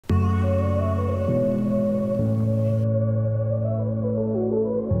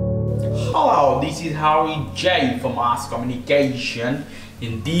Hello, this is Harry J from Ask Communication.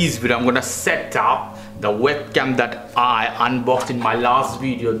 In this video, I'm gonna set up the webcam that I unboxed in my last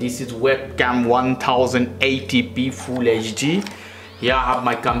video. This is webcam 1080p Full HD. Here I have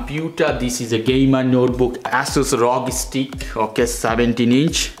my computer. This is a gamer notebook Asus ROG stick, okay,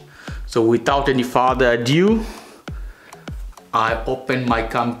 17-inch. So without any further ado, I open my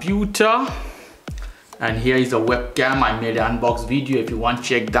computer. And here is a webcam. I made an unbox video. If you want to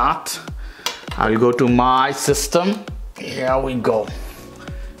check that, I will go to my system. Here we go.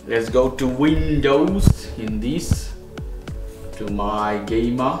 Let's go to Windows in this, to my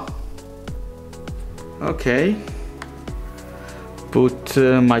gamer. Okay. Put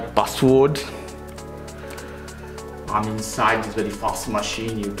my password. I'm inside this very fast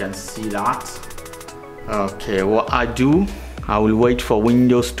machine. You can see that. Okay, what I do, I will wait for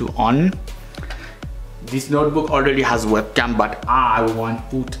Windows to on. This notebook already has webcam, but I want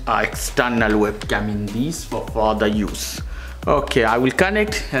to put an external webcam in this for further use. Okay, I will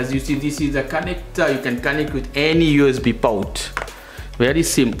connect. As you see, this is a connector. You can connect with any USB port. Very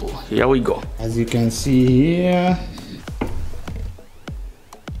simple. Here we go. As you can see here,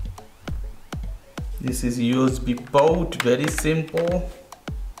 this is USB port. Very simple.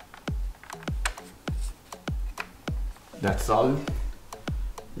 That's all.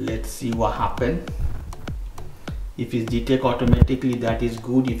 Let's see what happens. If it detects automatically, that is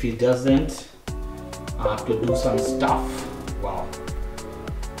good. If it doesn't, I have to do some stuff. Wow,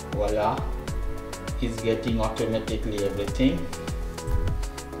 voila, it's getting automatically everything.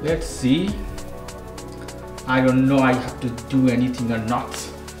 Let's see. I don't know I have to do anything or not.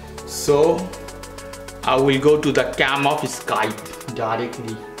 So I will go to the cam of Skype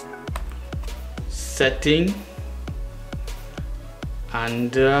directly. Setting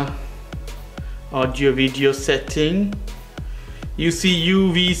and audio video setting. You see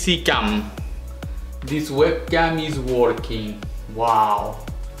UVC Cam. This webcam is working. Wow,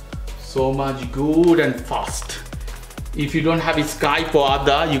 so much good and fast. If you don't have a Skype or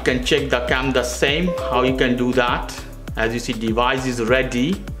other, you can check the cam the same. How you can do that? As you see, device is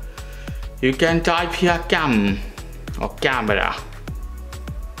ready. You can type here cam or camera.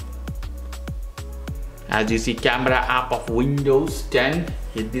 As you see, camera app of Windows 10.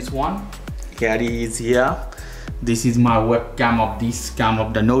 Hit this one. Here it is here. This is my webcam of this cam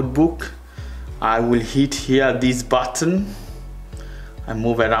of the notebook. I will hit here this button and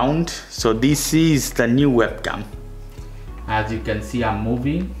move around. So this is the new webcam. As you can see, I'm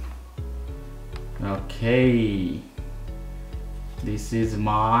moving. Okay. This is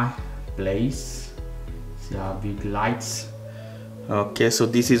my place. See how big lights. Okay, so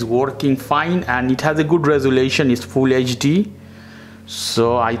this is working fine and it has a good resolution. It's full HD.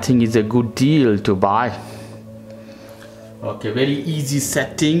 So I think it's a good deal to buy. Okay, very easy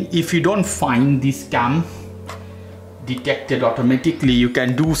setting. If you don't find this cam detected automatically, you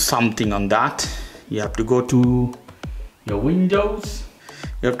can do something on that. You have to go to your Windows.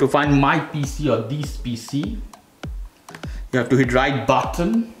 You have to find my PC or this PC. You have to hit right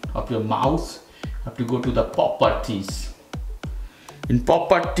button of your mouse. You have to go to the properties. In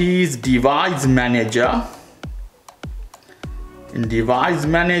properties, device manager. In device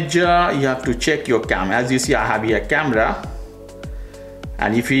manager, you have to check your cam. As you see, I have here camera.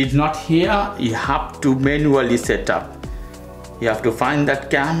 And if it is not here, you have to manually set up. You have to find that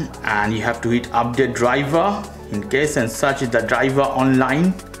cam and you have to hit update driver in case and search the driver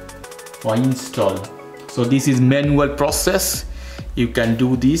online or install. So this is manual process. You can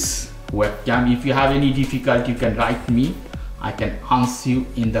do this webcam. If you have any difficulty, you can write me. I can answer you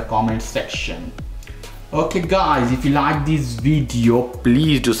in the comment section. Okay guys, if you like this video,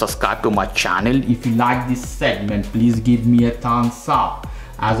 please do subscribe to my channel. If you like this segment, please give me a thumbs up.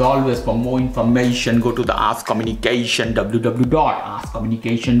 As always, for more information, go to the Ask Communication,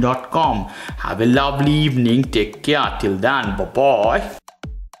 www.askcommunication.com. Have a lovely evening. Take care. Till then, bye bye.